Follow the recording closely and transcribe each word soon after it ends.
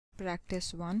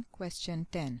Practice 1, question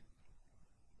 10.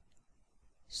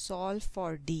 Solve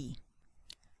for d.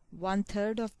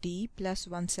 1/3 of d plus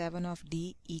 1/7 of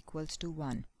d equals to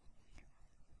 1.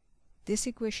 This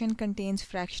equation contains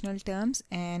fractional terms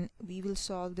and we will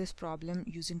solve this problem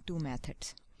using two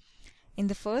methods. In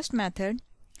the first method,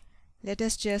 let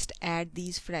us just add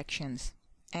these fractions.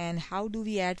 And how do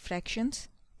we add fractions?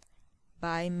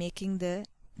 By making the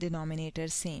denominator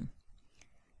same.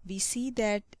 We see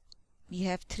that we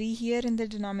have 3 here in the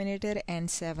denominator and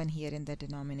 7 here in the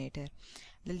denominator.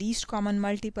 The least common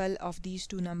multiple of these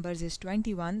two numbers is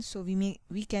 21, so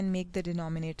we can make the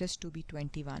denominators to be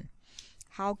 21.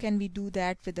 How can we do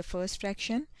that with the first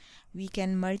fraction? We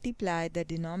can multiply the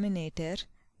denominator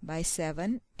by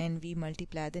 7 and we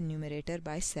multiply the numerator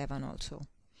by 7 also.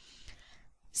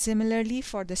 Similarly,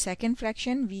 for the second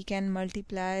fraction, we can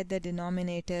multiply the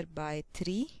denominator by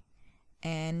 3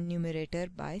 and numerator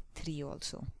by 3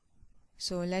 also.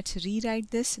 So let's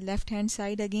rewrite this left hand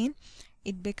side again.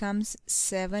 It becomes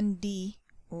 7d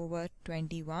over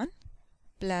 21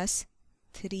 plus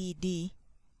 3d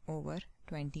over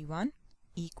 21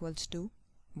 equals to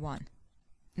 1.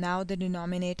 Now the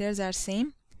denominators are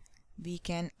same. We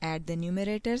can add the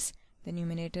numerators. The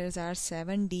numerators are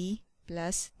 7d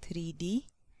plus 3d.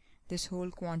 This whole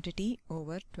quantity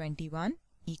over 21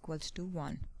 equals to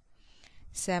 1.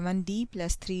 7d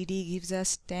plus 3d gives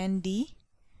us 10d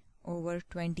over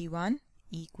 21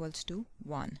 equals to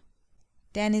 1.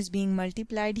 10 is being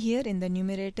multiplied here in the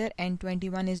numerator and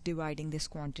 21 is dividing this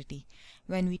quantity.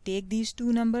 When we take these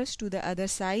two numbers to the other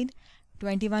side,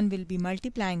 21 will be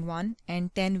multiplying 1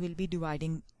 and 10 will be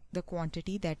dividing the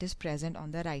quantity that is present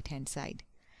on the right hand side.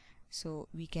 So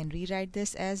we can rewrite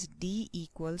this as d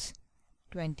equals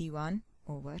 21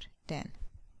 over 10,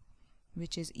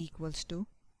 which is equals to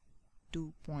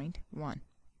 2.1.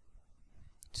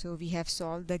 So we have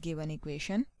solved the given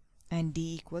equation and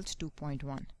d equals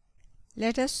 2.1.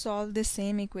 Let us solve the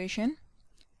same equation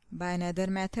by another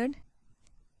method.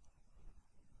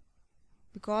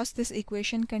 Because this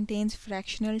equation contains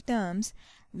fractional terms,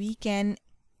 we can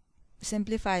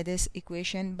simplify this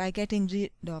equation by getting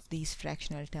rid of these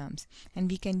fractional terms,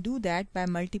 and we can do that by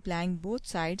multiplying both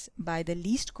sides by the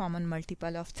least common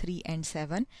multiple of 3 and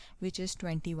 7, which is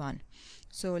 21.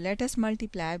 So let us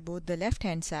multiply both the left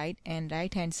hand side and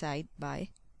right hand side by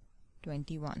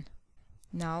 21.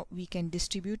 Now we can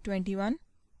distribute 21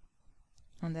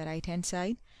 on the right hand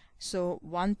side. So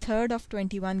 1/3 of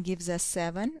 21 gives us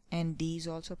 7 and d is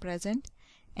also present,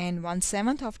 and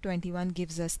 1/7 of 21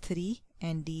 gives us 3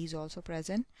 and d is also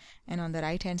present, and on the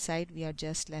right hand side we are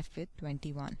just left with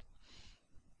 21.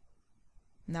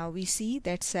 Now we see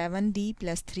that 7d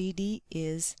plus 3d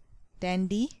is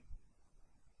 10d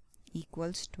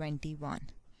equals 21,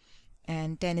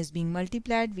 and 10 is being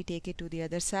multiplied. We take it to the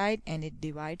other side and it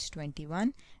divides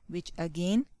 21, which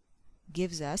again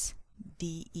gives us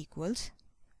d equals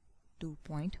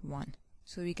 2.1.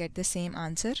 So we get the same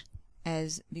answer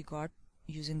as we got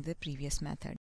using the previous method.